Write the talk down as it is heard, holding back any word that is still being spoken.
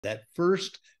that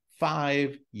first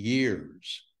 5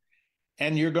 years.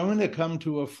 And you're going to come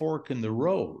to a fork in the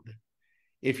road.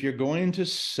 If you're going to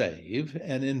save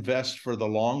and invest for the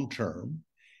long term,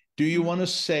 do you want to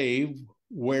save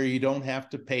where you don't have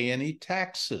to pay any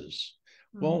taxes?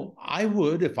 Well, I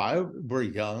would, if I were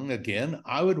young, again,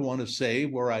 I would want to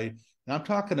save where I'm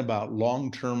talking about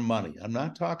long-term money. I'm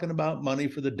not talking about money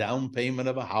for the down payment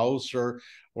of a house or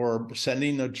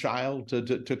sending a child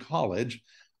to college.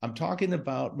 I'm talking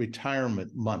about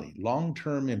retirement money,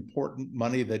 long-term important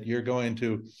money that you're going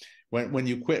to, when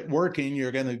you quit working,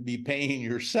 you're going to be paying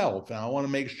yourself. And I want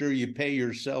to make sure you pay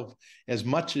yourself as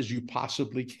much as you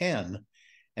possibly can.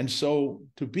 And so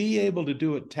to be able to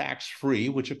do it tax-free,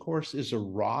 which of course is a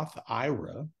Roth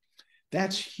IRA,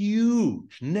 that's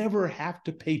huge. Never have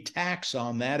to pay tax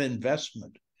on that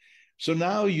investment. So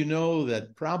now you know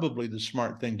that probably the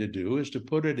smart thing to do is to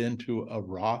put it into a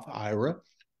Roth IRA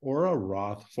or a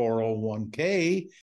Roth 401k